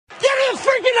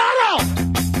huddle!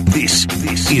 This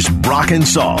is Brock and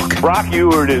Salk. Brock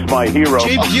Ewert is my hero.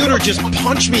 Jay Buhner just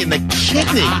punched me in the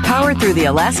kidney. Powered through the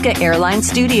Alaska Airlines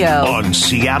studio. On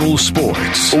Seattle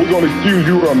Sports. We're going to accuse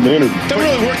you of the interview. Doesn't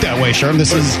really work that way, Sherm.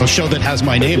 This is a show that has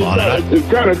my name on it. It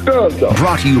kind of does, though.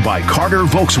 Brought to you by Carter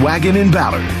Volkswagen in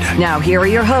Ballard. Now here are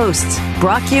your hosts,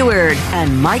 Brock Ewert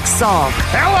and Mike Salk.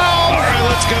 Hello! All right,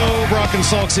 let's go. Brock and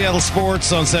Salk, Seattle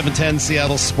Sports on 710,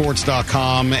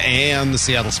 seattlesports.com, and the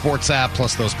Seattle Sports app,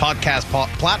 plus those podcast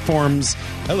platforms.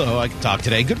 Hello, I can talk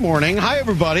today. Good morning. Hi,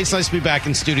 everybody. It's nice to be back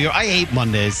in studio. I hate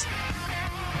Mondays.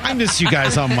 I miss you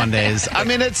guys on Mondays. I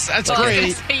mean, that's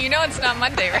great. You know it's not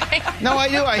Monday, right? No, I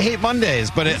do. I hate Mondays,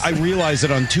 but I realize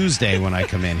it on Tuesday when I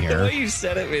come in here. The way you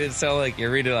said it made it sound like you're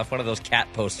reading off one of those cat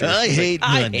posters. I hate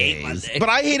Mondays. I hate Mondays. But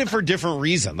I hate it for a different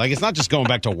reason. Like, it's not just going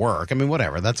back to work. I mean,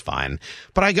 whatever. That's fine.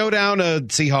 But I go down to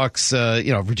Seahawks,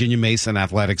 Virginia Mason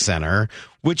Athletic Center,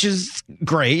 which is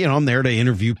great. I'm there to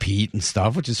interview Pete and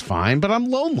stuff, which is fine. But I'm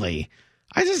lonely.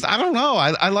 I don't know.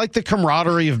 I like the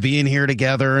camaraderie of being here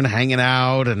together and hanging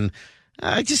out, and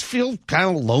I just feel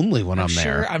kind of lonely when I'm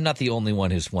there. I'm not the only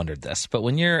one who's wondered this, but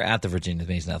when you're at the Virginia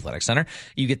Mason Athletic Center,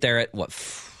 you get there at,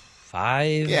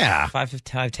 5? Yeah.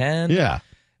 5:10? Yeah.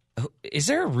 Is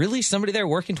there really somebody there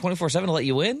working 24/7 to let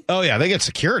you in? Oh, yeah. They got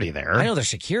security there. I know there's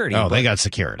security. Oh, they got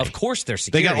security. Of course there's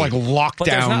security. They got, lockdown But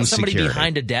there's not somebody security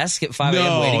behind a desk at 5 a.m.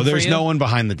 waiting for you? No, there's no one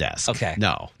behind the desk. Okay.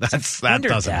 No, that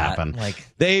doesn't happen. Like,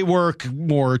 they work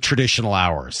more traditional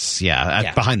hours,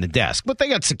 behind the desk. But they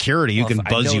got security who can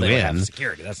buzz you in.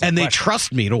 Security. That's and the they question.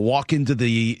 trust me to walk into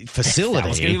the facility. That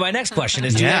was going to be my next question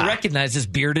is, do they recognize this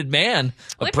bearded man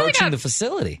approaching the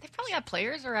facility? They probably got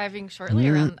players arriving shortly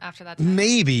around after that time.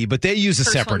 Maybe, but they use a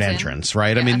First separate one's in. entrance,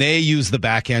 right? Yeah. I mean, they use the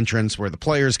back entrance where the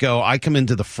players go. I come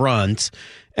into the front,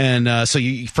 and so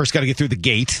you first got to get through the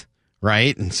gate,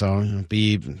 right? And so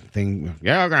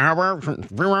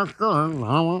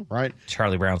right?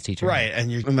 Charlie Brown's teacher. Right,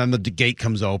 and then the gate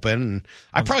comes open. And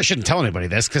I probably shouldn't tell anybody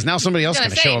this because now somebody else is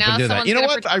going to show up and do that. You know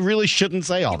what? I really shouldn't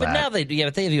say all But that. now they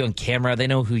have you on camera. They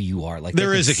know who you are. Like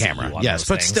there is a camera, yes,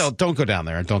 but still, don't go down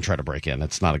there and don't try to break in.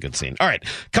 It's not a good scene. All right,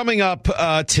 coming up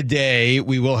today,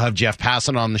 we will have Jeff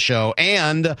Passan on the show,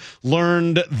 and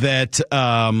learned that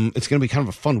it's going to be kind of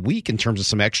a fun week in terms of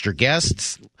some extra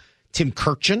guests. Tim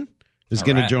Kirchen is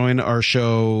going to join our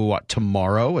show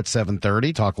tomorrow at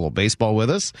 7:30, talk a little baseball with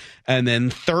us. And then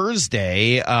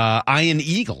Thursday, Ian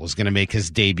Eagle is going to make his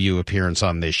debut appearance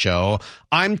on this show.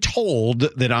 I'm told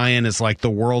that Ian is like the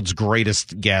world's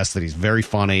greatest guest, that he's very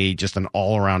funny, just an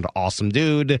all-around awesome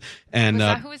dude. And was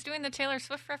that who was doing the Taylor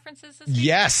Swift references this week?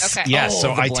 Yes. Okay. Yes. Oh, so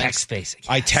the I blank space. Yes.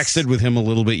 I texted with him a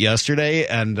little bit yesterday,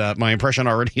 and my impression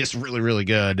already is really, really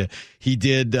good. He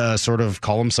did sort of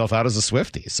call himself out as a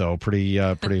Swiftie, so pretty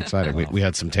excited. We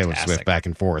had some Taylor Swift back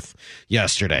and forth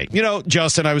yesterday.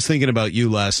 Justin, I was thinking about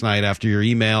you last night after your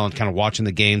email and kind of watching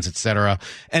the games, etc.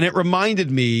 And it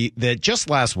reminded me that just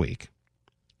last week,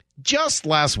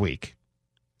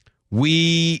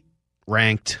 we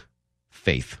ranked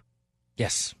Faith.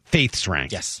 Yes. Faith's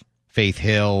ranked. Yes. Faith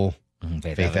Hill.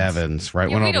 Faith Evans,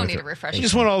 right? Yeah, we don't need a refresher. We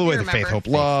just went all the way to Faith, Hope,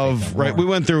 Love, Faith, right? We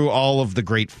went through all of the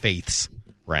great Faiths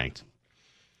ranked.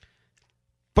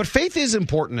 But faith is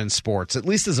important in sports, at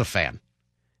least as a fan.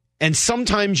 And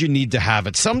sometimes you need to have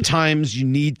it. Sometimes you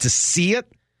need to see it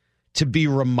to be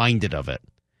reminded of it.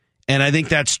 And I think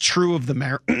that's true of the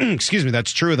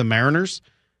that's true of the Mariners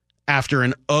after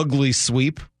an ugly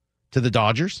sweep to the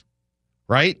Dodgers,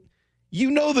 right? You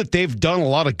know that they've done a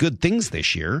lot of good things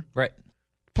this year. Right.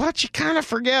 But you kind of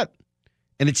forget.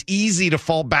 And it's easy to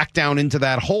fall back down into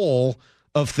that hole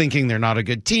of thinking they're not a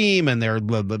good team and they're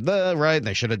blah, blah, blah, right? And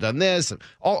they should have done this.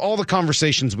 All the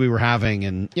conversations we were having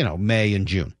in, May and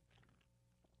June.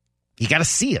 You got to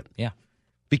see it. Yeah.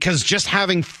 Because just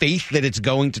having faith that it's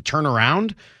going to turn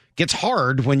around gets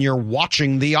hard when you're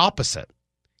watching the opposite.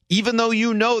 Even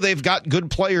though they've got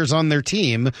good players on their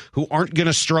team who aren't going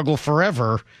to struggle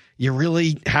forever, you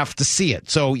really have to see it.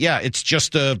 So, yeah, it's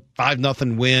just a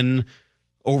 5-0 win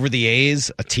over the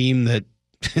A's, a team that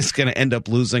is going to end up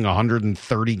losing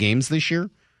 130 games this year.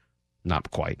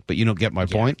 Not quite, but you don't get my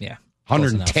point? Yeah.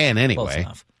 110 anyway.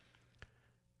 Close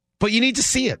But you need to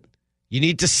see it. You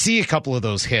need to see a couple of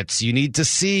those hits. You need to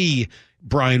see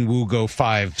Brian Wu go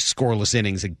 5 scoreless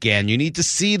innings again. You need to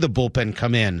see the bullpen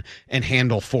come in and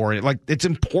handle 4. It's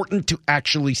important to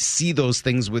actually see those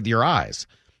things with your eyes.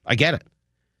 I get it.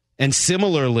 And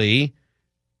similarly,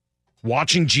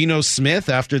 watching Geno Smith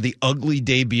after the ugly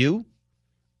debut,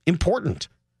 important.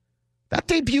 That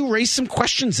debut raised some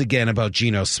questions again about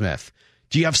Geno Smith.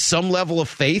 Do you have some level of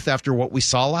faith after what we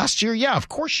saw last year? Yeah, of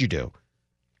course you do.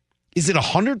 Is it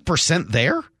 100%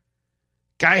 there?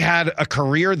 Guy had a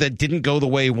career that didn't go the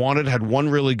way he wanted, had one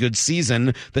really good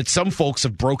season that some folks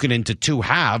have broken into two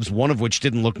halves, one of which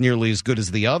didn't look nearly as good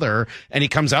as the other, and he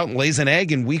comes out and lays an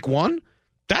egg in week one.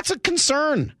 That's a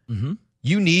concern. Mm-hmm.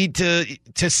 You need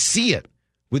to see it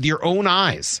with your own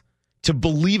eyes, to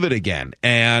believe it again.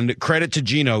 And credit to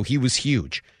Geno, he was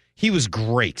huge. He was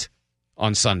great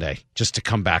on Sunday, just to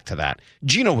come back to that.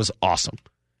 Geno was awesome.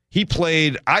 He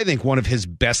played, I think, one of his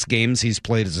best games he's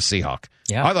played as a Seahawk.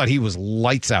 Yeah. I thought he was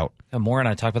lights out. Moore and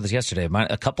I talked about this yesterday.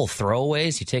 A couple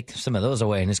throwaways, you take some of those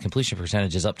away, and his completion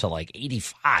percentage is up to like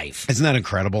 85. Isn't that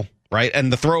incredible? Right?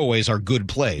 And the throwaways are good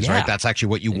plays, right? That's actually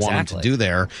what you want him to do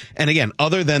there. And again,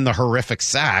 other than the horrific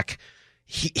sack,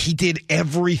 he did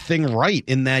everything right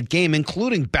in that game,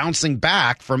 including bouncing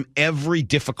back from every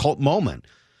difficult moment.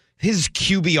 His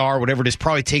QBR, whatever it is,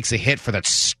 probably takes a hit for that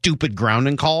stupid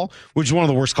grounding call, which is one of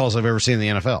the worst calls I've ever seen in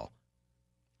the NFL.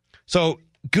 So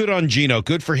good on Geno.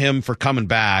 Good for him for coming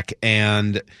back.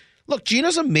 And look,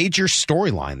 Geno's a major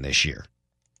storyline this year,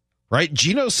 right?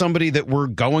 Geno's somebody that we're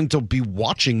going to be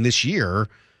watching this year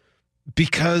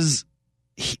because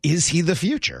is he the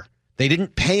future? They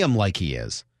didn't pay him like he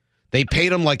is. They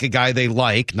paid him like a guy they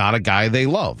like, not a guy they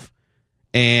love.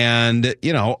 And,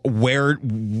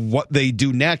 what they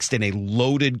do next in a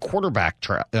loaded quarterback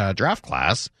draft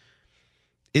class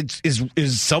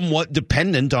is somewhat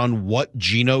dependent on what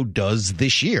Geno does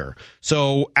this year.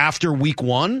 So after week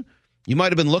one, you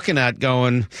might have been looking at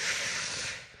going,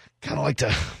 kind of like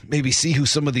to maybe see who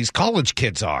some of these college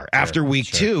kids are. After week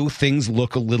two, things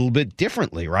look a little bit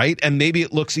differently, right? And maybe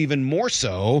it looks even more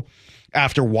so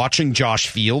after watching Josh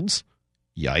Fields.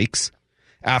 Yikes.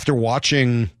 After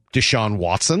watching Deshaun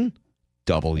Watson,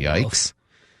 double yikes.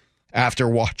 After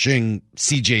watching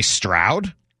CJ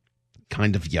Stroud,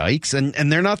 kind of yikes.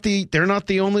 And they're not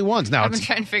the only ones. Now I've been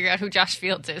trying to figure out who Josh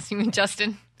Fields is. You mean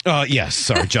Justin? Yes,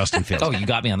 sorry, Justin Fields. Oh, you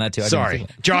got me on that too. Sorry.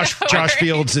 Josh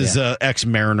Fields is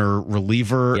ex-Mariner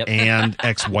reliever and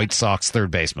ex-White Sox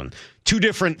third baseman. Two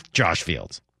different Josh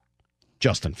Fields.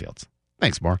 Justin Fields.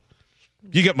 Thanks, Mar.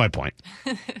 You get my point.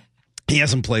 He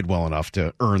hasn't played well enough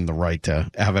to earn the right to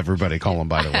have everybody call him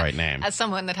by the right name. As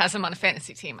someone that has him on a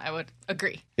fantasy team, I would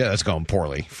agree. Yeah, that's going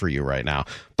poorly for you right now.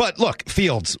 But look,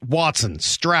 Fields, Watson,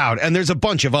 Stroud, and there's a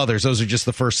bunch of others. Those are just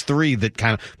the first three that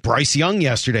kind of... Bryce Young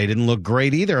yesterday didn't look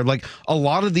great either. Like, a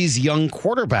lot of these young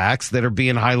quarterbacks that are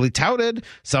being highly touted,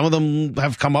 some of them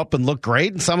have come up and looked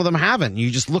great, and some of them haven't.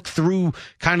 You just look through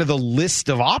kind of the list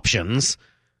of options.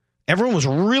 Everyone was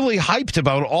really hyped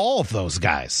about all of those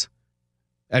guys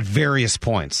at various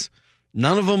points.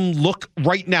 None of them look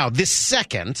right now, this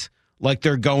second, like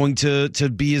they're going to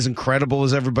be as incredible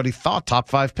as everybody thought, top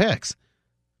 5 picks.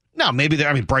 Now, maybe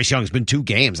Bryce Young's been 2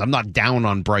 games. I'm not down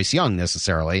on Bryce Young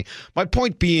necessarily. My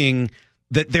point being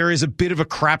that there is a bit of a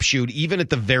crapshoot even at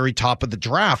the very top of the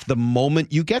draft the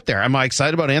moment you get there. Am I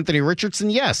excited about Anthony Richardson?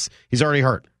 Yes. He's already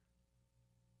hurt.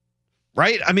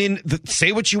 Right?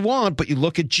 Say what you want, but you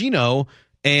look at Geno,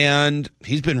 and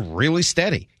he's been really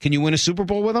steady. Can you win a Super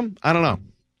Bowl with him? I don't know.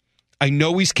 I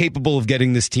know he's capable of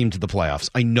getting this team to the playoffs.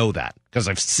 I know that because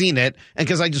I've seen it and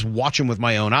because I just watch him with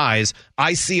my own eyes.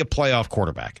 I see a playoff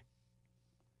quarterback.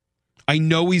 I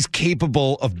know he's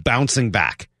capable of bouncing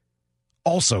back.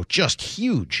 Also, just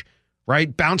huge,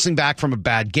 right? Bouncing back from a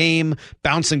bad game,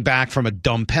 bouncing back from a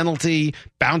dumb penalty,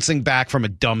 bouncing back from a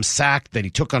dumb sack that he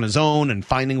took on his own and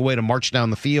finding a way to march down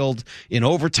the field in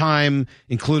overtime,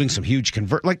 including some huge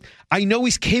convert. Like, I know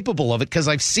he's capable of it because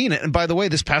I've seen it. And by the way,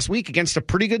 this past week against a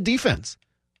pretty good defense.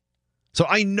 So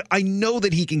I know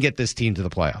that he can get this team to the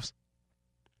playoffs.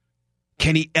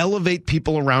 Can he elevate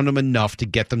people around him enough to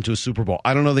get them to a Super Bowl?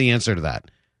 I don't know the answer to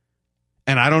that.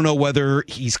 And I don't know whether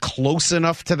he's close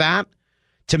enough to that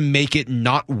to make it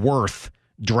not worth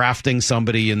drafting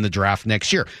somebody in the draft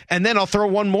next year. And then I'll throw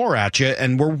one more at you,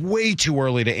 and we're way too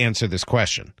early to answer this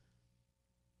question.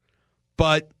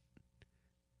 But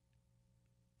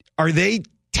are they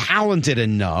talented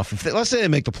enough? Let's say they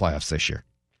make the playoffs this year.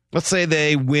 Let's say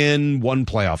they win one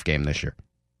playoff game this year.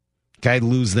 Okay,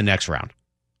 lose the next round.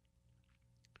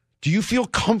 Do you feel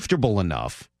comfortable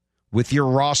enough with your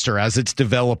roster as it's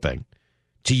developing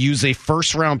to use a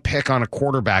first-round pick on a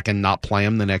quarterback and not play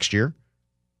him the next year?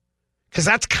 Because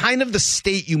that's kind of the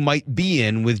state you might be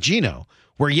in with Geno,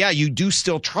 where, yeah, you do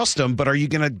still trust him, but are you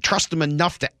going to trust him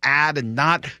enough to add and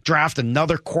not draft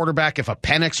another quarterback if a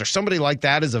Penix or somebody like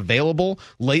that is available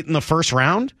late in the first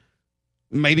round?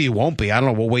 Maybe it won't be. I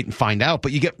don't know. We'll wait and find out.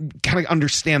 But you kind of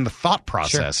understand the thought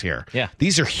process here. Yeah.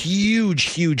 These are huge,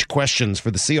 huge questions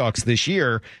for the Seahawks this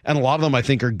year. And a lot of them, I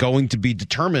think, are going to be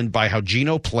determined by how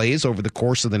Geno plays over the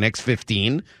course of the next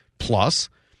 15 plus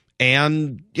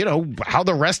and, how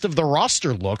the rest of the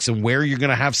roster looks and where you're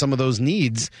going to have some of those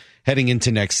needs heading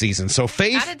into next season. So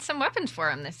Faith added some weapons for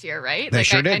him this year, right? They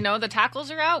sure did. I know the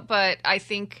tackles are out, but I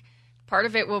think part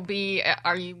of it will be,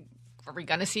 are we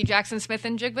going to see Jackson Smith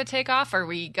and Jigba take off? Are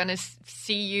we going to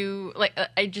see you?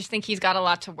 I just think he's got a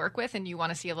lot to work with, and you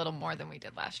want to see a little more than we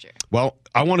did last year. Well,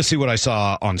 I want to see what I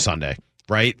saw on Sunday,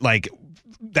 right?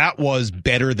 That was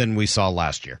better than we saw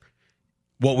last year.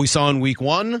 What we saw in week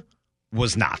 1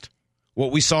 was not.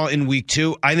 What we saw in week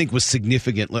 2, I think, was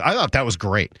significantly. I thought that was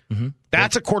great. Mm-hmm.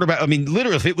 That's a quarterback. I mean,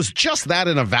 literally, if it was just that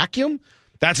in a vacuum,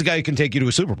 that's a guy who can take you to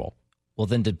a Super Bowl. Well,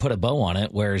 then to put a bow on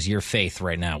it, where's your faith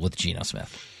right now with Geno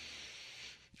Smith?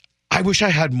 I wish I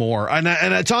had more, and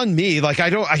it's on me.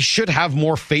 I should have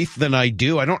more faith than I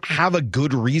do. I don't have a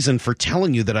good reason for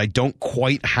telling you that I don't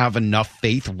quite have enough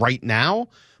faith right now.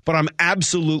 But I'm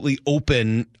absolutely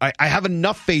open. I have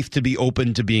enough faith to be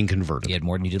open to being converted. You had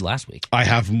more than you did last week. I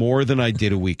have more than I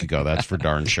did a week ago. That's for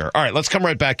darn sure. All right, let's come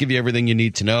right back, give you everything you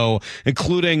need to know,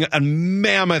 including a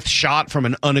mammoth shot from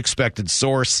an unexpected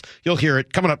source. You'll hear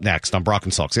it coming up next on Brock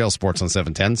and Salk. Seattle Sports on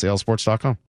 710,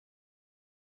 seattlesports.com.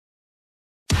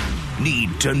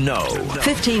 Need to know.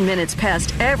 15 minutes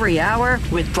past every hour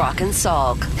with Brock and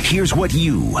Salk. Here's what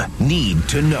you need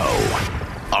to know.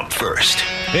 Up first.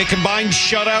 A combined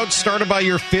shutout started by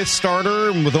your fifth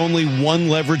starter with only one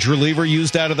leverage reliever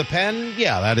used out of the pen.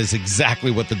 Yeah, that is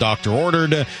exactly what the doctor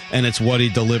ordered, and it's what he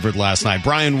delivered last night.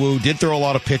 Brian Wu did throw a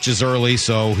lot of pitches early,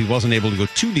 so he wasn't able to go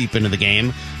too deep into the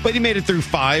game, but he made it through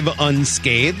 5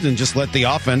 unscathed and just let the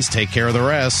offense take care of the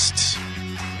rest.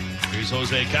 Here's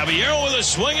Jose Caballero with a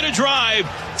swing and a drive.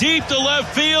 Deep to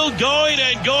left field, going,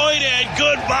 and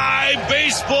goodbye,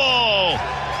 baseball.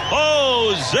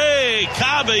 Jose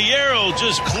Caballero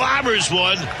just clobbers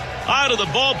one out of the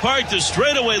ballpark to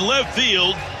straightaway left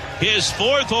field. His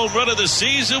 4th home run of the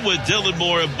season with Dylan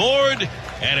Moore aboard.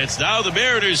 And it's now the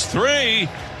Mariners 3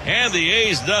 and the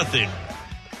A's nothing.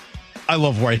 I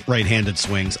love right-handed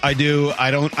swings. I do.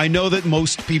 I know that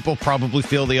most people probably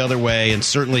feel the other way, and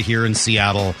certainly here in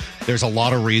Seattle, there's a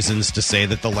lot of reasons to say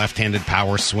that the left-handed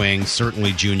power swing,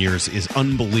 certainly Junior's, is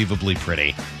unbelievably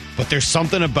pretty. But there's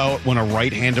something about when a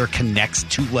right-hander connects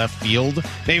to left field,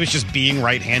 maybe it's just being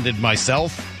right-handed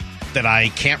myself, that I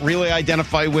can't really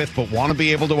identify with, but want to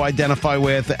be able to identify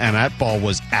with, and that ball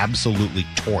was absolutely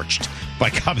torched by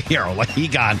Caballero. Like, he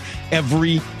got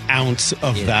every ounce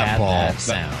of that ball. That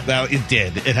sound. It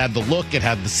did. It had the look. It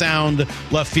had the sound.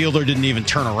 Left fielder didn't even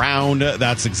turn around.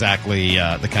 That's exactly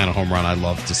the kind of home run I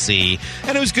love to see.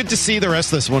 And it was good to see the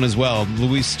rest of this one as well.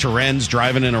 Luis Torrens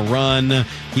driving in a run.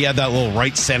 He had that little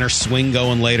right center swing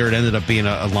going later. It ended up being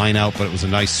a line out, but it was a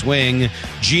nice swing.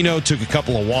 Geno took a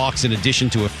couple of walks in addition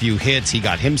to a few hits. He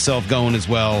got himself going as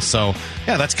well. So,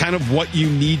 yeah, that's kind of what you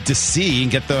need to see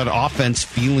and get that offense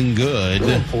feeling good.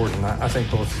 Really important. I think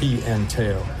both he and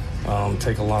Teo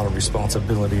take a lot of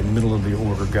responsibility in the middle of the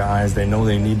order guys. They know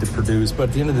they need to produce, but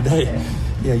at the end of the day,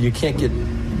 you can't get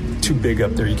too big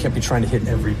up there. You can't be trying to hit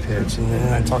every pitch. And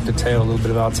then I talked to Teo a little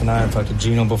bit about tonight. I talked to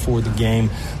Geno before the game.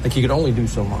 Like, you can only do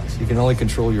so much. You can only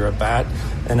control your at-bat.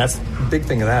 And that's the big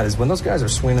thing of that is when those guys are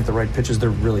swinging at the right pitches, they're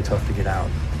really tough to get out.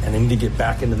 And they need to get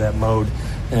back into that mode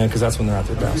because that's when they're at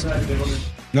their best.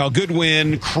 Now, good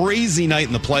win. Crazy night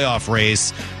in the playoff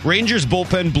race. Rangers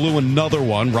bullpen blew another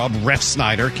one. Rob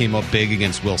Refsnyder came up big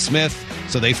against Will Smith,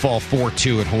 so they fall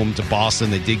 4-2 at home to Boston.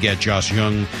 They did get Josh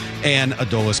Young and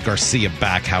Adolis Garcia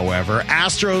back, however.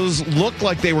 Astros looked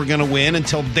like they were going to win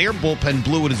until their bullpen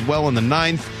blew it as well in the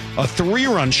 9th. A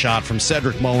 3-run shot from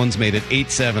Cedric Mullins made it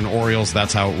 8-7 Orioles.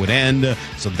 That's how it would end.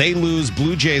 So they lose.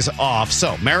 Blue Jays off.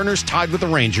 So Mariners tied with the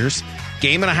Rangers.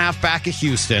 Game and a half back at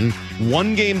Houston.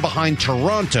 1 game behind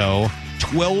Toronto.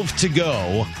 12 to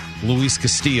go. Luis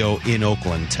Castillo in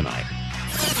Oakland tonight.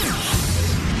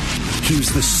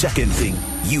 Here's the second thing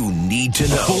you need to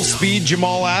know. Full speed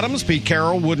Jamal Adams. Pete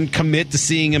Carroll wouldn't commit to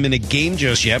seeing him in a game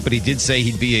just yet, but he did say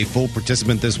he'd be a full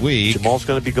participant this week. Jamal's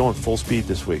going to be going full speed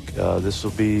this week.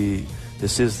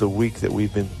 This is the week that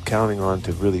we've been counting on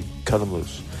to really cut him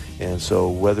loose. And so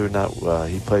whether or not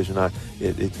he plays or not,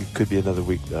 it could be another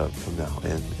week from now,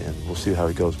 and we'll see how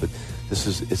he goes. But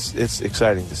it's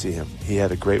exciting to see him. He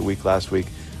had a great week last week.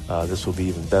 This will be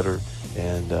even better,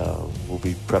 and we'll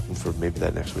be prepping for maybe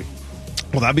that next week.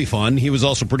 Well, that'd be fun. He was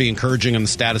also pretty encouraging on the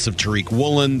status of Tariq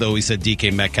Woolen, though he said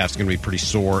DK Metcalf's going to be pretty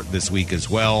sore this week as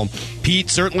well. Pete,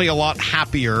 certainly a lot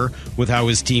happier with how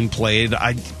his team played.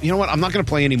 You know what? I'm not going to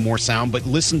play any more sound, but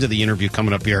listen to the interview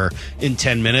coming up here in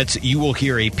 10 minutes. You will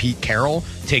hear a Pete Carroll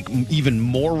take even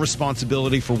more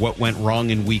responsibility for what went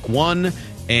wrong in week 1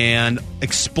 and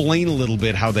explain a little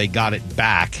bit how they got it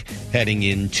back heading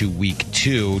into week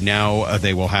 2. Now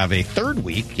they will have a third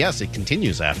week. Yes, it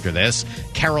continues after this.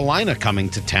 Carolina coming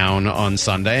to town on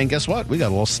Sunday. And guess what? We got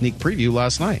a little sneak preview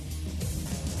last night.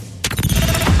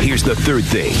 Here's the third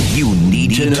thing you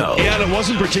need to know. Yeah, and it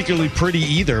wasn't particularly pretty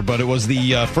either, but it was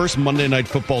the first Monday Night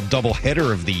Football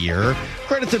doubleheader of the year.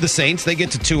 Credit to the Saints. They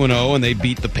get to 2-0, and they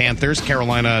beat the Panthers.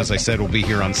 Carolina, as I said, will be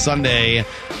here on Sunday.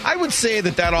 I would say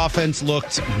that offense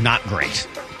looked not great.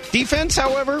 Defense,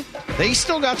 however, they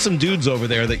still got some dudes over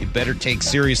there that you better take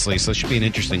seriously, so it should be an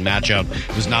interesting matchup.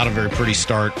 It was not a very pretty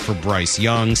start for Bryce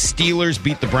Young. Steelers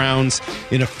beat the Browns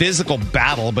in a physical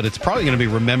battle, but it's probably going to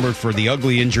be remembered for the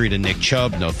ugly injury to Nick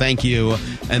Chubb. No, thank you.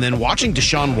 And then watching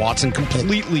Deshaun Watson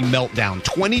completely melt down.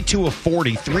 22 of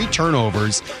 40, 3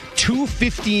 turnovers, 2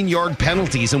 15-yard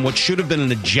penalties, and what should have been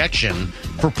an ejection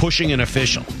for pushing an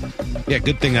official. Yeah,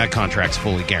 good thing that contract's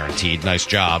fully guaranteed. Nice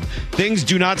job. Things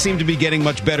do not seem to be getting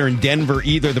much better in Denver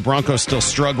either. The Broncos still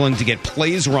struggling to get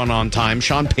plays run on time.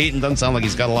 Sean Payton doesn't sound like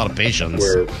he's got a lot of patience.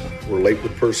 We're late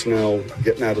with personnel,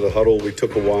 getting out of the huddle. We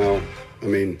took a while. I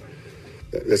mean,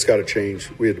 that's got to change.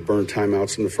 We had to burn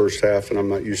timeouts in the first half, and I'm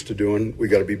not used to doing. We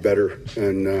got to be better,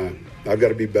 and I've got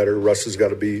to be better. Russ has got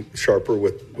to be sharper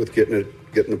with getting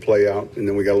the play out, and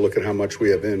then we got to look at how much we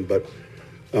have in. But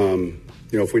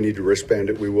if we need to wristband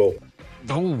it, we will.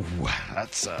 Oh,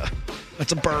 that's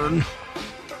a burn.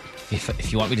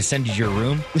 If you want me to send you to your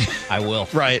room, I will.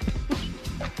 Right.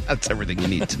 That's everything you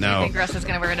need to know. I think Russ is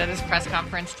going to wear it at his press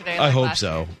conference today. I hope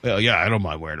so. Yeah, I don't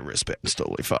mind wearing a wristband. It's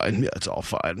totally fine. Yeah, it's all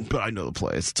fine. But I know the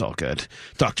plays. It's all good.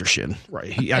 Dr. Shin,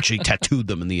 right? He actually tattooed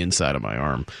them in the inside of my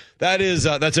arm.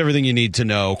 That's everything you need to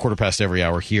know. 1:15 every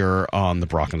hour here on the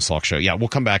Brock and Salk Show. Yeah, we'll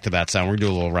come back to that sound. We're going to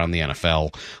do a little around the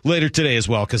NFL later today as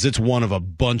well, because it's one of a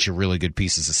bunch of really good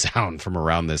pieces of sound from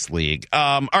around this league.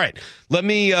 All right, let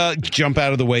me jump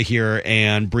out of the way here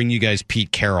and bring you guys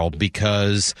Pete Carroll,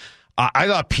 because I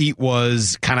thought Pete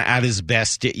was kind of at his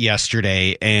best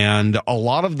yesterday, and a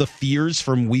lot of the fears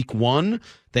from week 1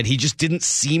 that he just didn't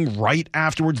seem right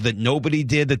afterwards, that nobody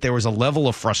did, that there was a level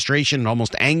of frustration and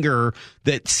almost anger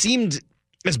that seemed,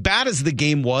 as bad as the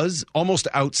game was, almost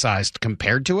outsized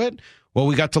compared to it. Well,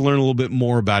 we got to learn a little bit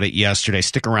more about it yesterday.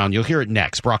 Stick around. You'll hear it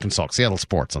next. Brock and Salk, Seattle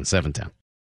Sports on 710.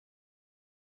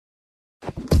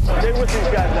 Stay with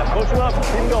these guys now. Coach them up.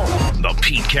 Keep going. The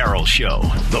Pete Carroll Show.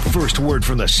 The first word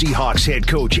from the Seahawks head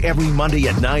coach every Monday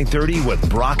at 9:30 with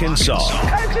Brock and Salk.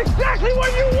 That's exactly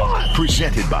what you want.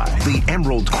 Presented by the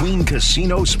Emerald Queen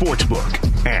Casino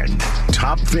Sportsbook and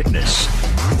Top Fitness.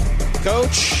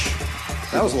 Coach,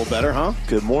 that was a little better, huh?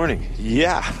 Good morning.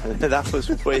 Yeah, that was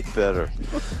way better.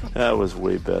 That was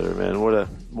way better, man.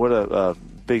 What a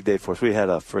big day for us. We had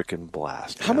a freaking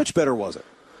blast. How much better was it?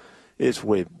 It's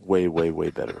way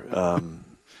better.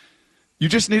 You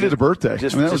just needed a birthday.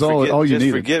 That was all you needed.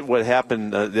 Just forget what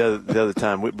happened the other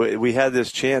time. We had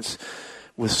this chance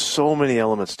with so many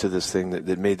elements to this thing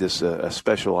that made this a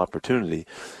special opportunity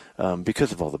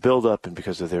because of all the buildup and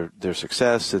because of their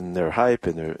success and their hype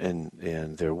and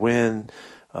their win,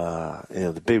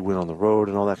 the big win on the road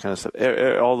and all that kind of stuff.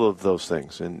 All of those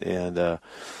things and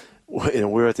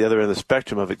we're at the other end of the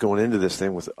spectrum of it going into this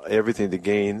thing with everything to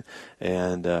gain,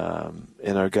 and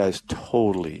our guys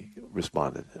totally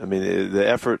responded. I mean, the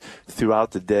effort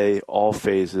throughout the day, all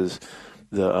phases,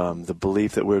 the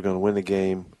belief that we were going to win the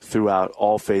game throughout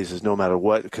all phases, no matter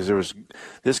what, because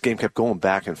this game kept going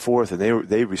back and forth, and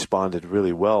they responded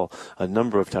really well a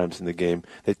number of times in the game.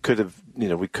 It could have,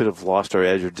 we could have lost our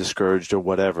edge or discouraged or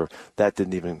whatever. That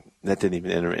didn't even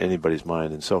enter anybody's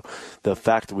mind. And so the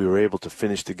fact that we were able to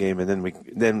finish the game, and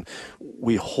then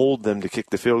we hold them to kick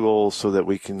the field goal so that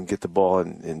we can get the ball,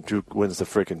 and Drew wins the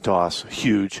freaking toss,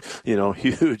 huge,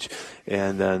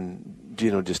 and then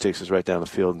Gino just takes us right down the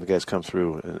field, and the guys come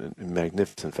through in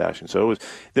magnificent fashion. So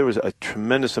there was a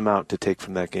tremendous amount to take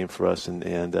from that game for us,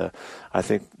 and I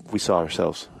think we saw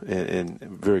ourselves and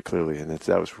very clearly, and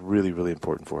that was really, really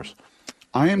important for us.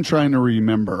 I am trying to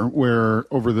remember where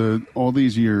over all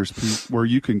these years where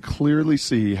you can clearly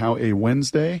see how a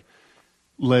Wednesday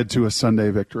led to a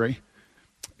Sunday victory.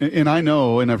 And I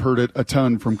know, and I've heard it a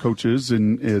ton from coaches,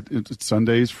 and it's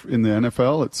Sundays in the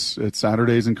NFL, it's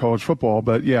Saturdays in college football.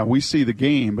 But, yeah, we see the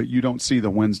game, but you don't see the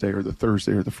Wednesday or the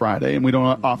Thursday or the Friday, and we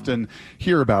don't often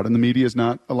hear about it, and the media is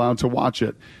not allowed to watch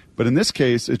it. But in this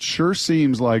case, it sure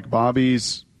seems like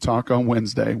Bobby's talk on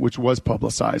Wednesday, which was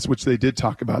publicized, which they did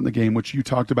talk about in the game, which you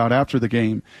talked about after the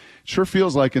game, sure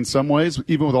feels like in some ways,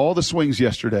 even with all the swings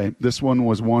yesterday, this one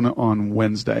was one on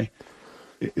Wednesday.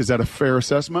 Is that a fair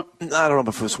assessment? I don't know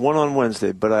if it was one on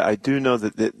Wednesday, but I do know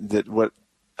that what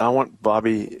I want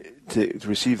Bobby to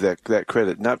receive that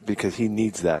credit, not because he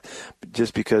needs that, but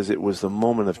just because it was the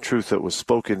moment of truth that was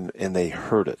spoken and they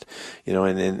heard it,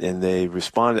 and they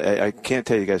responded. I can't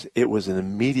tell you guys, it was an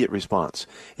immediate response.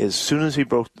 As soon as he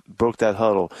broke that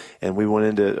huddle and we went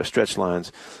into stretch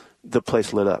lines, the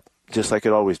place lit up, just like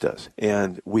it always does.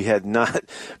 And we had not,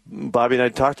 Bobby and I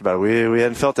talked about it. We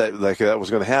hadn't felt that like that was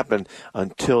going to happen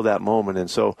until that moment. And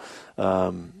so,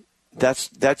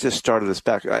 that just started us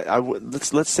back.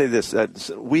 Let's say this: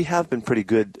 we have been pretty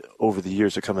good over the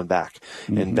years of coming back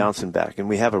and bouncing back, and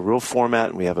we have a real format,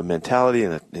 and we have a mentality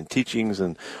and teachings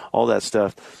and all that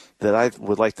stuff that I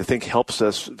would like to think helps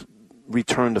us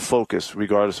return to focus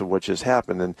regardless of what just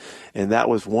happened. And that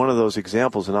was one of those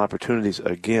examples and opportunities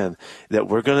again that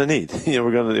we're going to need.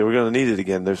 We're going to need it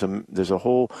again. There's a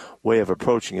whole way of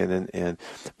approaching it, and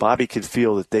Bobby could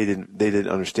feel that they didn't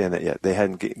understand that yet. They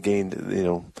hadn't gained,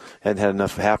 hadn't had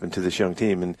enough happen to this young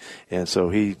team, and so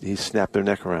he snapped their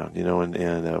neck around,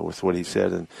 and with what he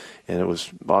said, and it was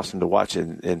awesome to watch,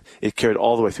 and it carried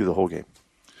all the way through the whole game.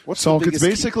 Salk,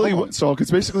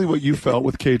 it's basically what you felt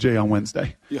with KJ on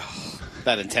Wednesday. Yeah.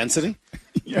 That intensity?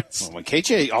 Yes. Well, when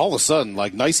KJ, all of a sudden,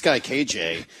 like nice guy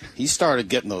KJ, he started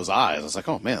getting those eyes. I was like,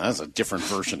 oh, man, that's a different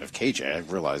version of KJ. I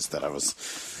realized that I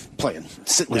was playing.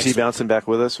 Was he bouncing back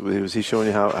with us? Was he showing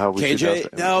you how we should bounce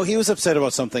back? No, he was upset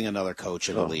about something another coach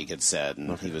in the league had said,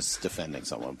 and he was defending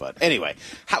someone. But anyway,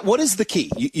 what is the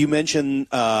key? You mentioned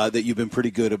that you've been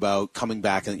pretty good about coming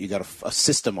back and that you got a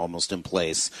system almost in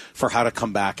place for how to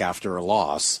come back after a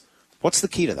loss. What's the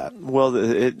key to that? Well,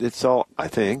 it's all, I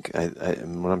think,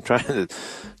 what I'm trying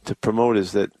to promote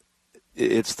is that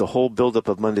it's the whole buildup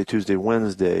of Monday, Tuesday,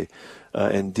 Wednesday,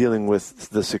 and dealing with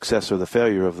the success or the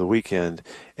failure of the weekend,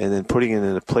 and then putting it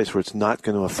in a place where it's not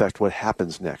going to affect what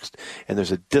happens next. And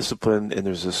there's a discipline and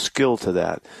there's a skill to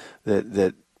that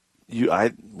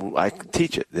I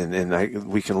teach it, and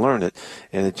we can learn it,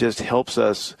 and it just helps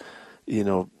us,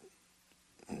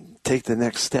 take the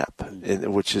next step,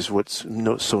 which is what's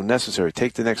so necessary.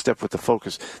 Take the next step with the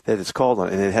focus that it's called on.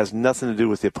 And it has nothing to do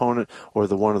with the opponent or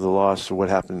the one or the loss or what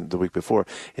happened the week before.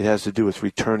 It has to do with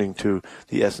returning to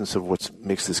the essence of what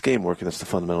makes this game work, and that's the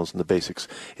fundamentals and the basics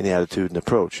and the attitude and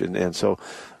approach. And so,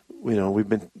 we've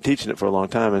been teaching it for a long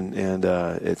time, and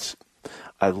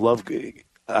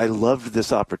I loved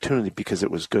this opportunity because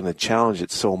it was going to challenge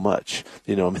it so much.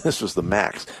 This was the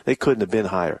max. They couldn't have been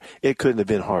higher. It couldn't have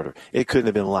been harder. It couldn't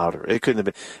have been louder. It couldn't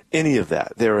have been any of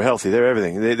that. They were healthy. They were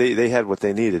everything. They had what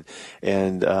they needed.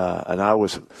 And I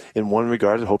was, in one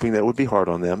regard, hoping that it would be hard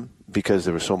on them because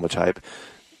there was so much hype.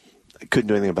 I couldn't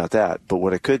do anything about that. But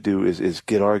what I could do is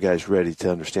get our guys ready to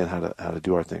understand how to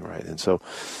do our thing right. And so,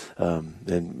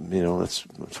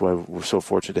 that's why we're so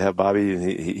fortunate to have Bobby and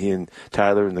he and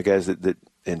Tyler and the guys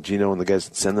and Gino and the guys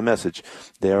that send the message.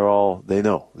 They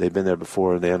know. They've been there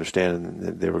before, and they understand,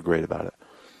 and they were great about it.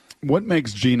 What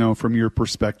makes Gino, from your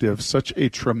perspective, such a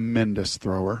tremendous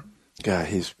thrower? God,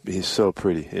 he's so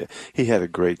pretty. He had a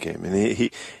great game, and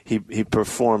he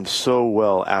performed so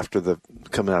well after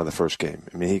coming out of the first game.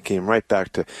 I mean, he came right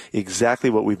back to exactly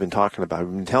what we've been talking about.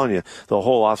 We've been telling you the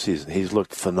whole offseason. He's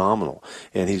looked phenomenal,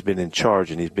 and he's been in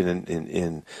charge, and he's been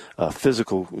in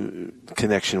physical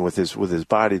connection with his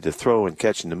body to throw and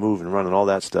catch and to move and run and all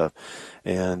that stuff.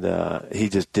 And he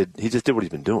just did what he's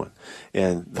been doing.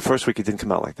 And the first week it didn't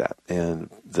come out like that.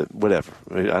 And whatever,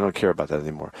 I don't care about that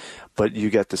anymore. But you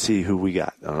got to see who we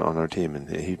got on our team, and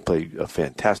he played a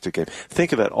fantastic game.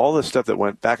 Think of it, all the stuff that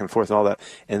went back and forth and all that,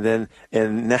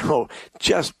 and now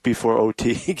just before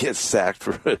OT he gets sacked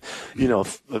for a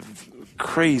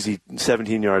crazy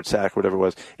 17-yard sack, whatever it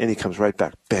was, and he comes right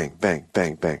back, bang, bang,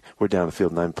 bang, bang. We're down the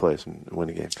field 9 plays and win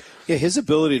the game. Yeah, his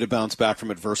ability to bounce back from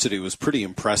adversity was pretty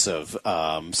impressive.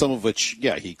 Some of which,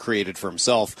 he created for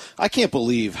himself. I can't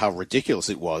believe how ridiculous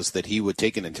it was that he would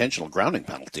take an intentional grounding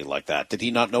penalty like that. Did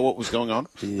he not know what was going on?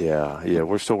 Yeah,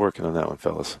 we're still working on that one,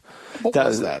 fellas. What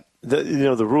was that?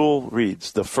 The rule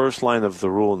reads, the first line of the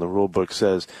rule in the rule book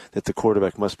says that the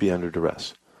quarterback must be under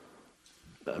duress.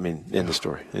 I mean, end of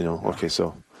story. Okay,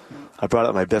 so I brought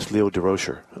out my best Leo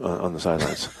DeRocher on the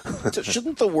sidelines.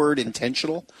 Shouldn't the word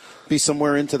intentional be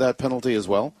somewhere into that penalty as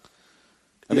well?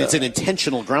 I mean, it's an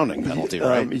intentional grounding penalty,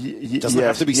 right? Doesn't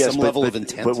have to be some level of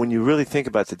intent. But when you really think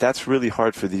about it, that's really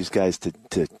hard for these guys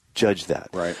to judge that?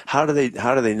 Right. How do they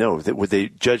know? Would they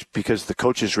judge because the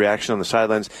coach's reaction on the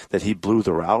sidelines that he blew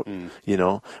the route,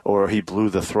 or he blew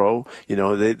the throw?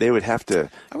 They would have to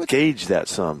gauge that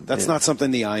some. That's not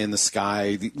something the eye in the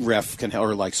sky the ref can,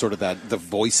 or like sort of that the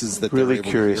voices that really they're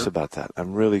able curious to hear. about that.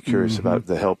 I'm really curious about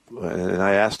the help, and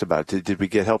I asked about did we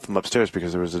get help from upstairs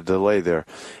because there was a delay there,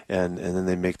 and then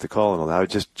they make the call and all that. I was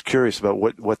just curious about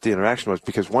what the interaction was,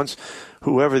 because once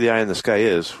whoever the eye in the sky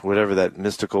is, whatever that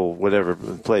mystical whatever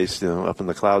place, up in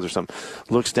the clouds or something,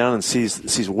 looks down and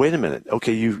sees wait a minute,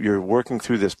 okay, you're working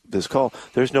through this call.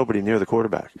 There's nobody near the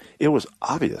quarterback. It was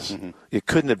obvious. It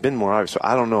couldn't have been more obvious. So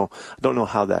I don't know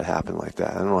how that happened like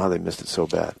that. I don't know how they missed it so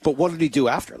bad. But what did he do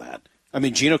after that? I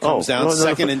mean, Gino comes down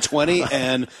second and 20,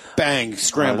 and bang,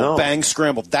 scramble, bang,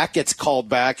 scramble. That gets called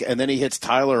back, and then he hits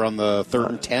Tyler on the 3rd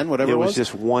and 10, whatever it was. It was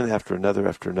just one after another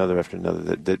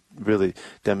that really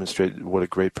demonstrated what a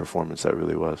great performance that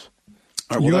really was.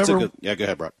 All right, well, go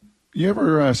ahead, Brock. You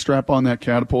ever strap on that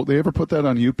catapult? They ever put that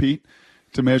on you, Pete,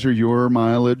 to measure your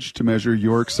mileage, to measure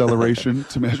your acceleration,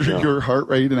 to measure your heart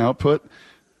rate and output?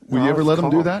 Would you ever let him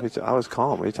do that? I was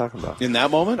calm. What are you talking about? In that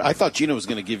moment? I thought Gino was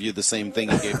going to give you the same thing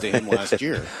he gave to him last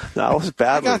year. No, I was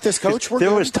bad. I got this, Coach.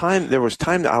 There was time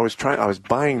that I was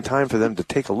buying time for them to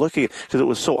take a look at it because it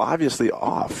was so obviously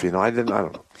off. I don't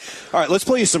know. All right, let's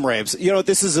play you some raves.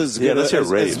 This is as good let's hear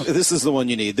raves. This is the one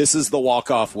you need. This is the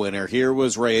walk-off winner. Here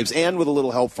was raves, and with a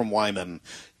little help from Wyman,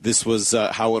 this was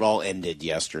how it all ended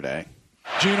yesterday.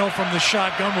 Gino from the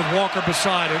shotgun with Walker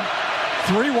beside him.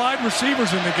 3 wide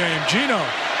receivers in the game. Gino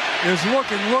is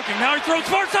looking. Now he throws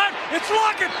far side. It's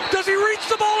Lockett. Does he reach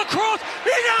the ball across? He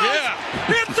does! Yeah.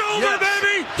 It's over,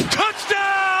 baby!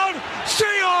 Touchdown!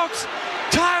 Seahawks!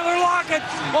 Tyler Lockett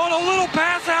on a little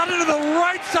pass out into the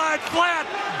right side flat.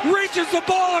 Reaches the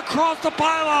ball across the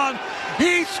pylon.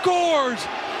 He scores.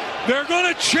 They're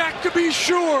going to check to be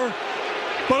sure.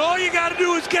 But all you got to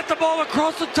do is get the ball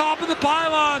across the top of the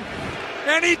pylon.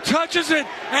 And he touches it,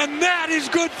 and that is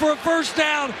good for a first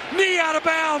down. Knee out of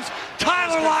bounds.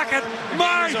 Tyler Lockett,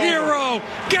 my hero.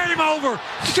 Game over.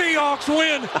 Seahawks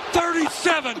win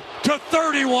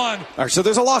 37-31. All right, so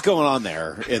there's a lot going on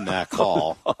there in that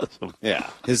call. Awesome. Yeah,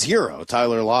 his hero,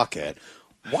 Tyler Lockett.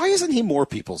 Why isn't he more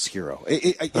people's hero?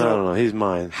 I don't know. He's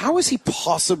mine. How is he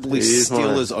possibly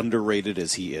still as underrated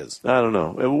as he is? I don't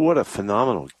know. What a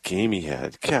phenomenal game he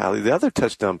had. Golly, the other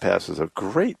touchdown pass was a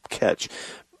great catch.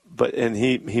 And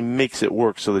he makes it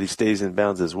work so that he stays in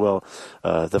bounds as well.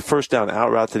 The first down out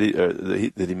route that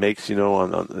he makes, on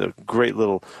the great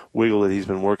little wiggle that he's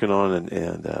been working on,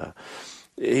 and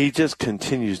he just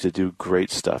continues to do great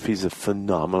stuff. He's a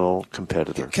phenomenal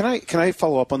competitor. Can I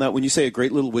follow up on that? When you say a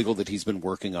great little wiggle that he's been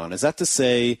working on, is that to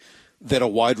say that a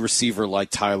wide receiver like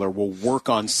Tyler will work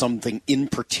on something in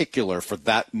particular for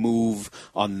that move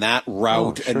on that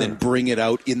route and then bring it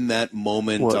out in that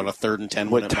moment on a 3rd and 10?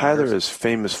 What Tyler is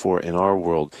famous for in our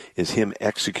world is him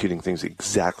executing things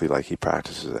exactly like he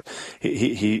practices it.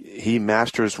 He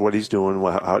masters what he's doing,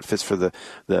 how it fits for the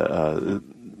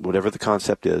whatever the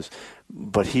concept is.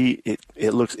 But it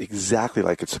looks exactly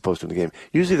like it's supposed to in the game.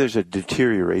 Usually there's a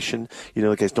deterioration.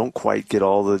 The guys don't quite get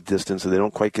all the distance, and they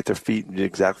don't quite get their feet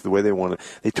exactly the way they want it.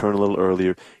 They turn a little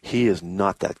earlier. He is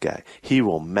not that guy. He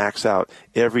will max out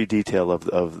every detail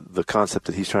of the concept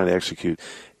that he's trying to execute,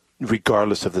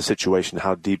 regardless of the situation,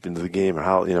 how deep into the game or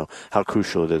how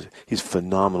crucial it is. He's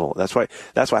phenomenal. That's why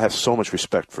I have so much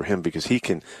respect for him, because he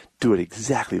can do it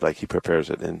exactly like he prepares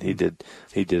it, and he did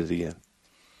it again.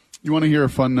 You want to hear a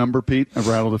fun number, Pete? I've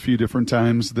rattled a few different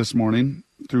times this morning.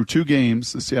 Through 2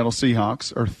 games, the Seattle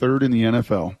Seahawks are 3rd in the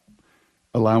NFL,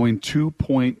 allowing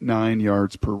 2.9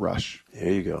 yards per rush.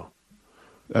 There you go.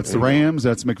 That's the Rams.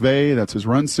 That's McVay. That's his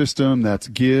run system. That's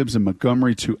Gibbs and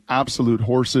Montgomery, 2 absolute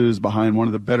horses behind one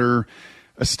of the better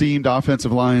esteemed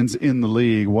offensive lines in the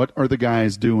league. What are the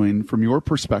guys doing, from your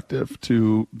perspective,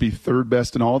 to be 3rd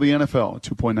best in all the NFL,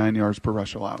 2.9 yards per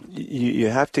rush allowed? You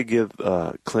have to give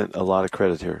Clint a lot of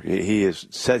credit here. He has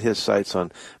set his sights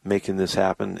on making this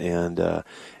happen,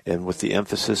 and with the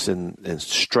emphasis and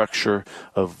structure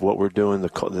of what we're doing,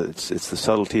 it's the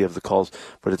subtlety of the calls,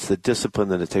 but it's the discipline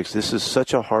that it takes. This is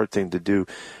such a hard thing to do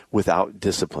without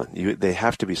discipline. They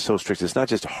have to be so strict. It's not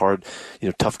just hard,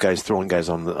 tough guys throwing guys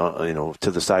on the,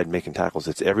 to the side and making tackles.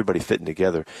 It's everybody fitting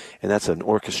together, and that's an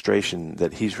orchestration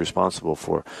that he's responsible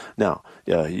for. Now,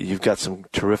 you've got some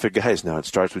terrific guys now. It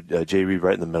starts with Jay Reed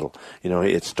right in the middle.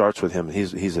 It starts with him.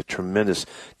 He's a tremendous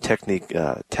technique,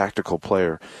 tactical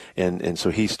player, and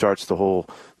so he starts the whole.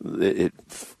 It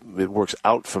works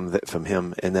out from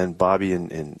him, and then Bobby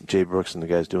and Jay Brooks and the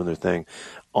guys doing their thing.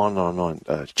 on and on.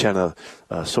 Chenna,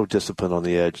 so disciplined on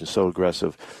the edge and so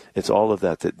aggressive. It's all of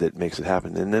that makes it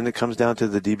happen. And then it comes down to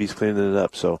the DBs cleaning it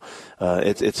up. So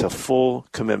it's a full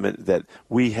commitment that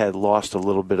we had lost a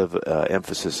little bit of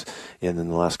emphasis in the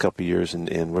last couple of years,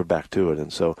 and we're back to it.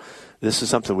 And so this is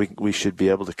something we should be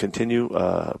able to continue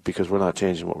because we're not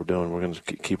changing what we're doing. We're going to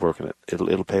keep working it.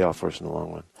 It'll pay off for us in the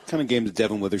long run. What kind of game did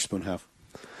Devin Witherspoon have?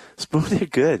 Spoon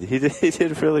did good. He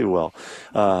did really well.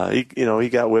 He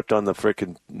got whipped on the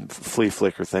frickin' flea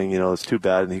flicker thing. It's too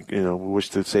bad, and we wish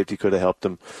the safety could have helped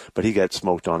him, but he got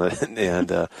smoked on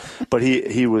it. But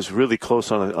he was really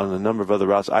close on a number of other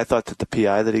routes. I thought that the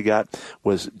PI that he got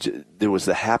there was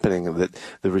the happening that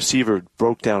the receiver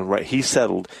broke down right. He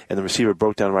settled, and the receiver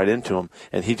broke down right into him,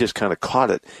 and he just kind of caught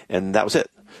it, and that was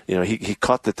it. He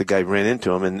caught that the guy ran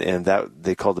into him, and that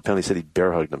they called the penalty. Said he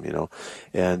bear hugged him,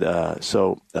 and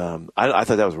so I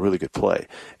thought that was a really good play,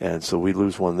 and so we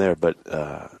lose one there, but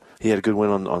he had a good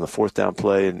win on the fourth down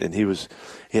play, and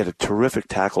he had a terrific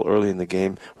tackle early in the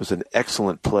game. It was an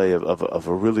excellent play of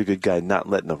a really good guy not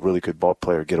letting a really good ball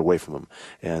player get away from him,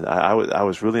 and I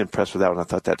was really impressed with that one. I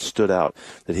thought that stood out,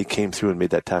 that he came through and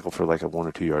made that tackle for like a 1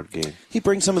 or 2 yard gain. He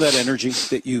brings some of that energy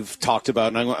that you've talked about,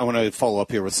 and I want to follow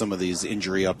up here with some of these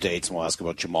injury updates, and we'll ask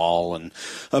about Jamal and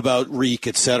about Reek,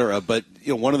 et cetera. But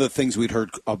one of the things we'd heard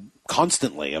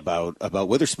constantly about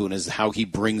Witherspoon is how he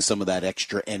brings some of that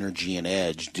extra energy and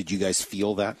edge. Did you guys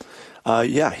feel that?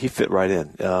 Yeah, he fit right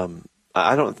in.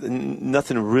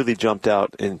 Nothing really jumped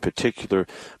out in particular,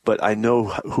 but I know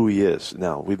who he is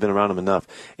now. We've been around him enough,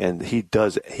 and he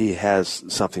has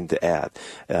something to add.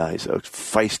 He's a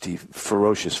feisty,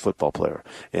 ferocious football player,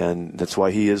 and that's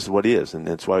why he is what he is, and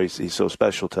that's why he's so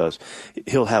special to us.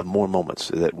 He'll have more moments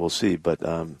that we'll see, but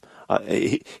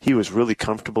he was really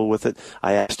comfortable with it.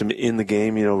 I asked him in the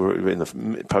game, in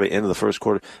the probably end of the first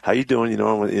quarter, "How you doing?"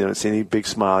 Seeing a big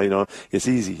smile. It's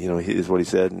easy. Is what he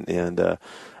said, and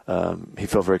he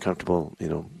felt very comfortable.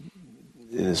 In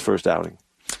his first outing.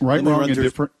 Right, wrong, and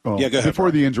different. Yeah, go ahead.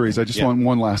 Before the injuries, I just want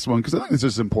one last one because I think this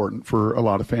is important for a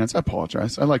lot of fans. I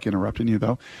apologize. I like interrupting you,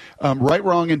 though. Right,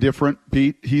 wrong, and different,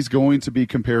 Pete, he's going to be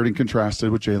compared and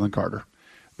contrasted with Jalen Carter,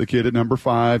 the kid at number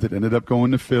 5 that ended up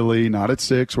going to Philly, not at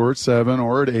 6 or at 7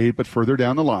 or at 8, but further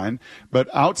down the line. But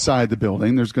outside the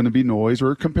building, there's going to be noise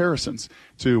or comparisons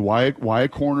to why a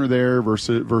corner there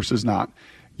versus not.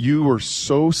 You were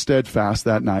so steadfast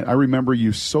that night. I remember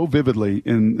you so vividly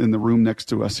in the room next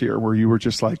to us here where you were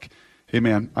just like, hey,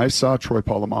 man, I saw Troy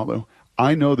Polamalu.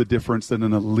 I know the difference that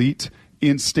an elite,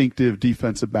 instinctive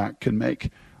defensive back can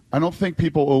make. I don't think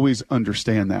people always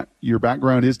understand that. Your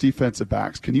background is defensive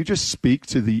backs. Can you just speak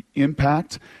to the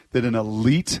impact that an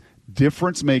elite,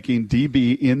 difference-making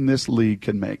DB in this league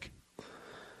can make?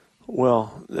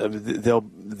 Well,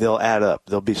 they'll add up.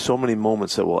 There'll be so many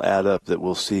moments that will add up that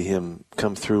we'll see him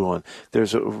come through on.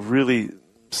 There's a really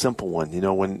simple one,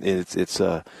 when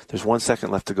there's 1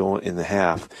 second left to go in the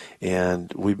half,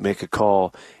 and we make a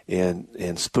call, and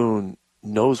Spoon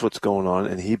knows what's going on,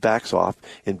 and he backs off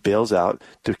and bails out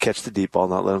to catch the deep ball,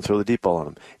 not let him throw the deep ball on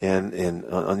him. And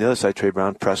on the other side, Trey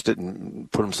Brown pressed it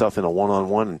and put himself in a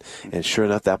one-on-one, and sure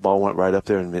enough, that ball went right up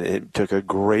there, and it took a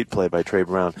great play by Trey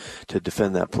Brown to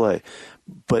defend that play.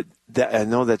 But I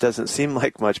know that doesn't seem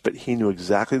like much, but he knew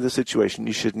exactly the situation.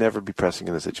 You should never be pressing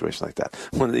in a situation like that.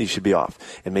 You should be off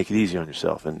and make it easy on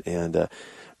yourself. And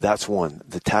that's one.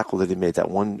 The tackle that he made, that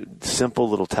one simple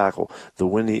little tackle,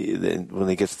 when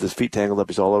he gets his feet tangled up,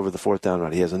 he's all over the fourth down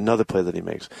route. He has another play that he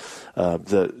makes.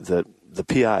 The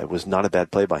PI was not a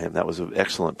bad play by him. That was an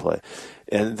excellent play.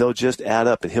 And they'll just add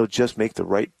up, and he'll just make the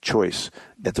right choice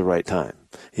at the right time.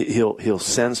 He'll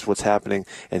sense what's happening,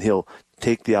 and he'll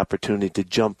take the opportunity to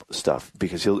jump stuff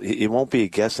because it won't be a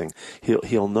guessing.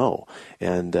 He'll know.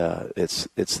 And it's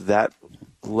that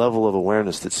level of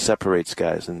awareness that separates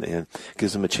guys and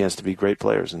gives them a chance to be great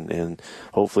players. And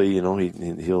hopefully,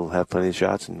 he'll have plenty of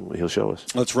shots and he'll show us.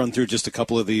 Let's run through just a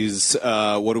couple of these.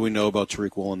 What do we know about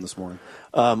Tariq Woolen this morning?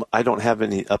 I don't have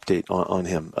any update on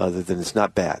him other than it's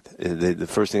not bad. The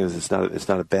first thing is it's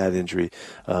not a bad injury.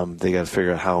 They got to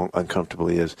figure out how uncomfortable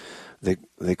he is.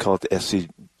 They call it the SC.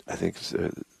 I think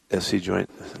it's SC joint.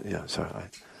 Yeah, sorry.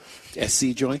 SC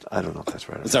joint? I don't know if that's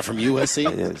right. Is that from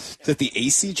USC? Is that the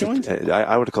AC joint?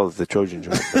 I would call it the Trojan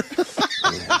joint.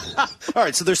 All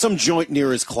right, so there's some joint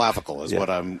near his clavicle is what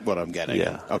I'm getting.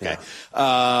 Yeah. Okay.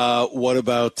 Yeah. What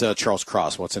about Charles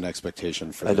Cross? What's an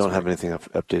expectation for this? I don't have anything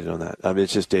updated on that. I mean,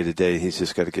 it's just day to day. He's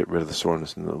just got to get rid of the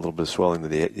soreness and a little bit of swelling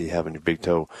that you have in your big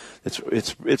toe.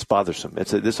 It's bothersome.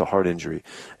 This is a heart injury,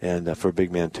 and for a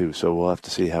big man too. So we'll have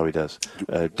to see how he does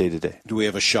day to day. Do we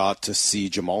have a shot to see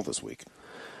Jamal this week?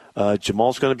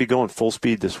 Jamal's going to be going full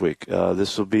speed this week.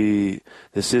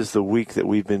 This is the week that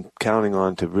we've been counting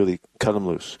on to really cut him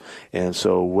loose. And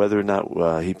so whether or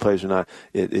not he plays or not,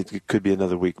 it could be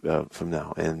another week from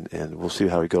now, and we'll see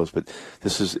how he goes. But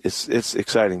it's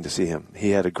exciting to see him.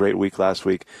 He had a great week last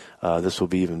week. This will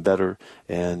be even better,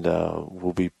 and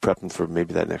we'll be prepping for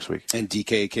maybe that next week. And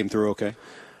DK came through okay?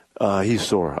 He's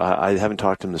sore. I haven't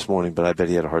talked to him this morning, but I bet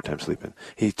he had a hard time sleeping.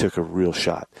 He took a real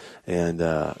shot and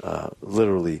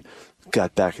literally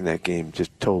got back in that game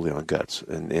just totally on guts.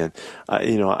 And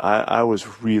I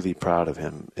was really proud of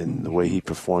him in the way he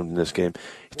performed in this game.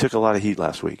 He took a lot of heat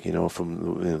last week,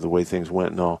 from the way things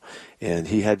went and all. And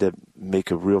he had to make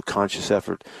a real conscious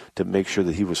effort to make sure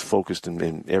that he was focused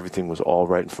and everything was all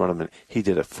right in front of him. And he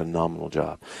did a phenomenal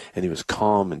job. And he was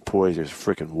calm and poised. He was a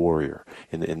freaking warrior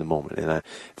in the moment. And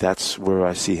that's where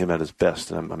I see him at his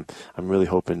best. And I'm really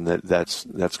hoping that's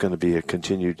going to be a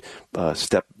continued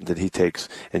step that he takes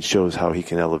and shows how he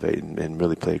can elevate and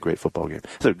really play a great football game.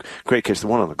 It's a great catch. The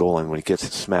one on the goal line when he gets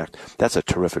it smacked, that's a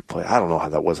terrific play. I don't know how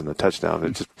that wasn't a touchdown. I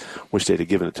just wish they'd have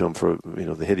given it to him for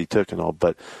the hit he took and all.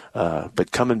 But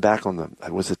coming back on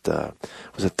was it the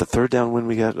third down win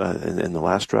we got in the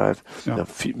last drive? Yeah.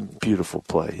 Beautiful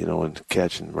play, and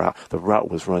catch and route. The route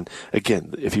was run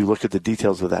again. If you look at the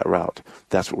details of that route,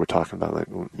 that's what we're talking about. Like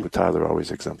what Tyler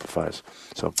always exemplifies.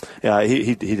 So yeah,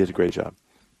 he did a great job.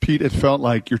 Pete, it felt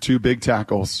like your two big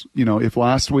tackles. If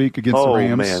last week against the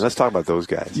Rams. Oh, man, let's talk about those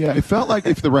guys. Yeah, it felt like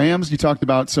if the Rams, you talked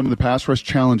about some of the pass rush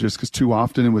challenges because too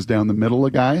often it was down the middle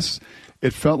of guys.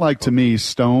 It felt like to me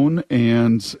Stone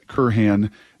and Curhan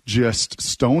just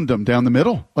stoned them down the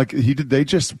middle. Like they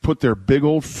just put their big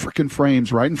old freaking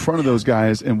frames right in front of those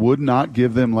guys and would not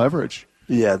give them leverage.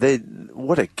 Yeah,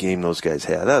 what a game those guys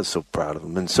had. I was so proud of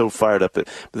them and so fired up. But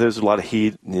there's a lot of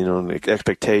heat, and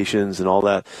expectations and all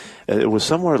that. It was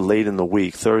somewhere late in the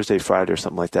week, Thursday, Friday, or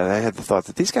something like that. I had the thought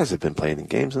that these guys have been playing in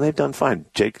games and they've done fine.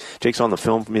 Jake's on the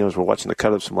film for me as we're watching the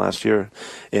cut-ups from last year,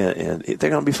 and they're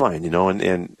going to be fine,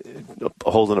 and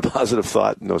holding a positive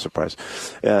thought, no surprise.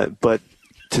 But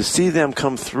to see them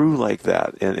come through like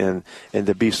that and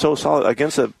to be so solid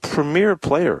against a premier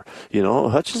player,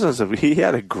 Hutchinson, he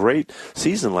had a great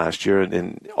season last year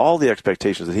and all the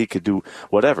expectations that he could do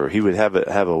whatever. He would have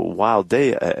a wild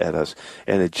day at us,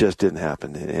 and it just didn't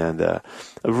happen. And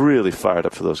really fired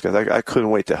up for those guys. I couldn't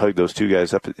wait to hug those two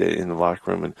guys up in the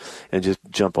locker room and just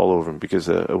jump all over them because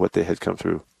of what they had come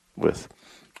through with.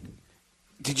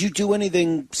 Did you do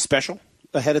anything special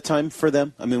ahead of time for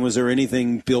them? I mean, was there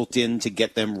anything built in to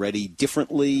get them ready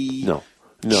differently? No,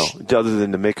 other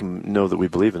than to make them know that we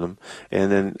believe in them.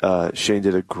 And then Shane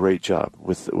did a great job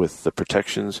with the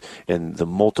protections and the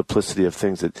multiplicity of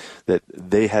things that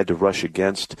they had to rush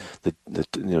against.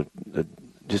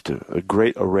 Just a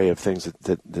great array of things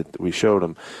that we showed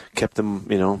them, kept them,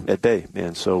 at bay.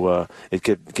 And so it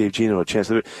gave Gino a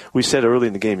chance. We said early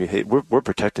in the game, hey, we're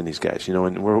protecting these guys,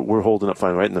 and we're holding up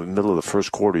fine right in the middle of the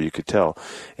first quarter, you could tell,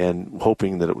 and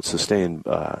hoping that it would sustain.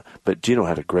 But Gino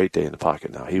had a great day in the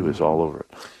pocket now. He was all over it.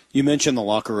 You mentioned the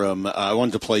locker room. I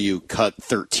wanted to play you cut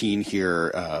 13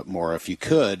 here, Maura, if you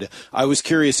could. I was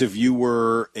curious if you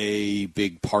were a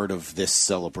big part of this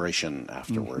celebration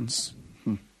afterwards. Mm-hmm.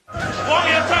 Are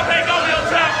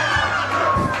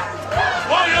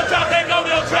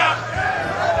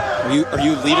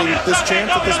you leading this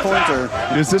chant at this point, or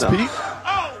is this Pete?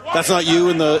 That's not you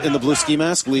in the blue ski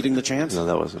mask leading the chant? No,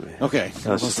 that wasn't me. Okay, that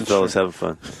was just the fellas having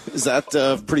fun. Is that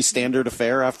a pretty standard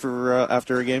affair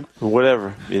after a game?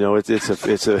 Whatever,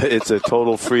 it's a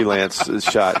total freelance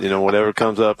shot. Whatever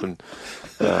comes up and.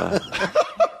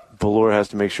 Ballore has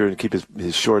to make sure to keep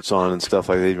his shorts on and stuff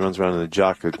like that. He runs around in a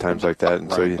jock at times like that,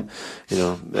 and right.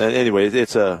 So anyway,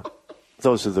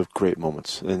 those are the great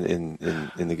moments in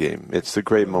the game. It's the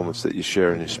great moments that you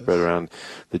share and you spread around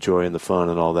the joy and the fun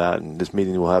and all that. And this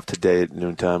meeting we'll have today at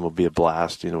noontime will be a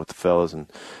blast, with the fellas, and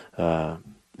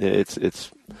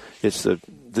it's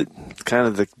the kind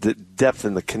of the depth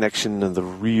and the connection and the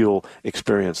real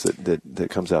experience that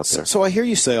comes out there. So I hear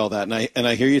you say all that, and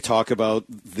I hear you talk about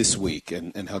this week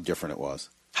and how different it was.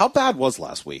 How bad was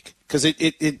last week? Because I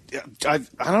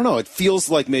don't know. It feels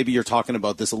like maybe you're talking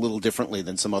about this a little differently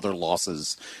than some other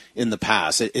losses in the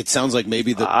past. It sounds like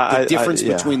maybe the difference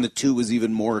between the two was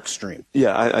even more extreme.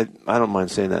 Yeah, I don't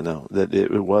mind saying that now. That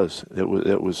it was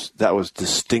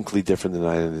distinctly different than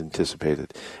I had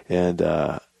anticipated, and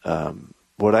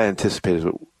what I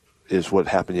anticipated is what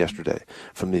happened yesterday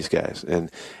from these guys, and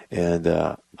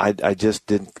I just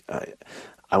didn't.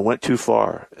 I went too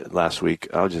far last week.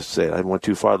 I'll just say it. I went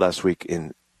too far last week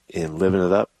in living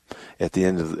it up at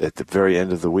the very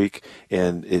end of the week,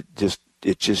 and it just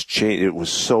just changed.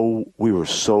 We were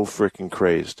so freaking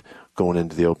crazed going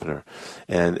into the opener,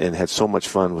 and had so much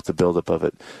fun with the buildup of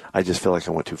it. I just feel like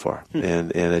I went too far,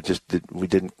 and we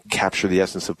didn't capture the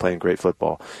essence of playing great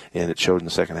football, and it showed in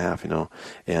the second half,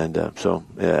 And so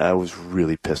I was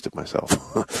really pissed at myself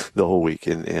the whole week,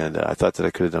 and I thought that I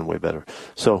could have done way better.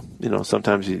 So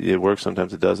sometimes it works,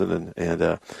 sometimes it doesn't, at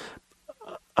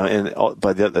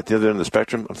the other end of the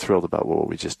spectrum, I'm thrilled about what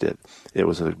we just did. It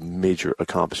was a major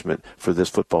accomplishment for this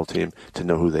football team to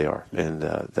know who they are, and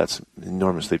that's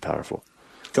enormously powerful.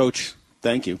 Coach,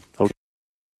 thank you. Okay.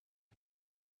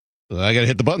 I got to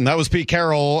hit the button. That was Pete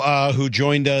Carroll, who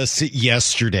joined us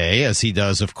yesterday, as he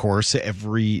does, of course,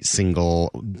 every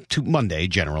single Monday,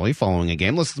 generally, following a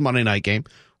game. Unless it's a Monday night game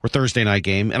or Thursday night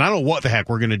game. And I don't know what the heck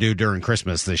we're going to do during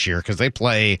Christmas this year, because they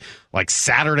play like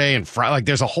Saturday and Friday. Like,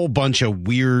 there's a whole bunch of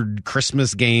weird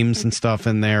Christmas games and stuff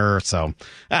in there. So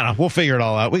I don't know. We'll figure it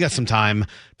all out. We got some time.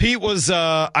 Pete was,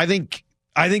 I think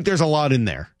there's a lot in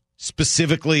there,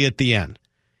 specifically at the end.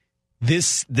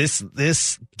 This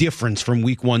difference from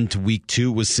week 1 to week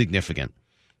 2 was significant.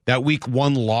 That week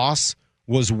 1 loss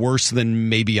was worse than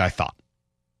maybe I thought.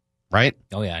 Right?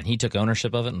 Oh, yeah, and he took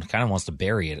ownership of it and kind of wants to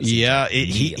bury it. Yeah,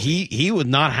 he was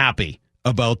not happy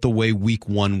about the way week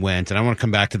 1 went, and I want to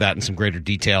come back to that in some greater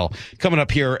detail coming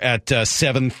up here at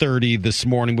 7:30 this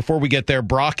morning. Before we get there,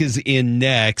 Brock is in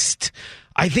next.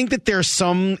 I think that there's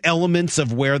some elements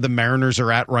of where the Mariners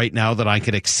are at right now that I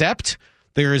could accept.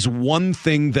 There is one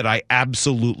thing that I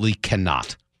absolutely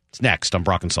cannot. It's next on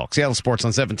Brock and Salk. Seattle Sports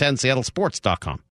on 710, seattlesports.com.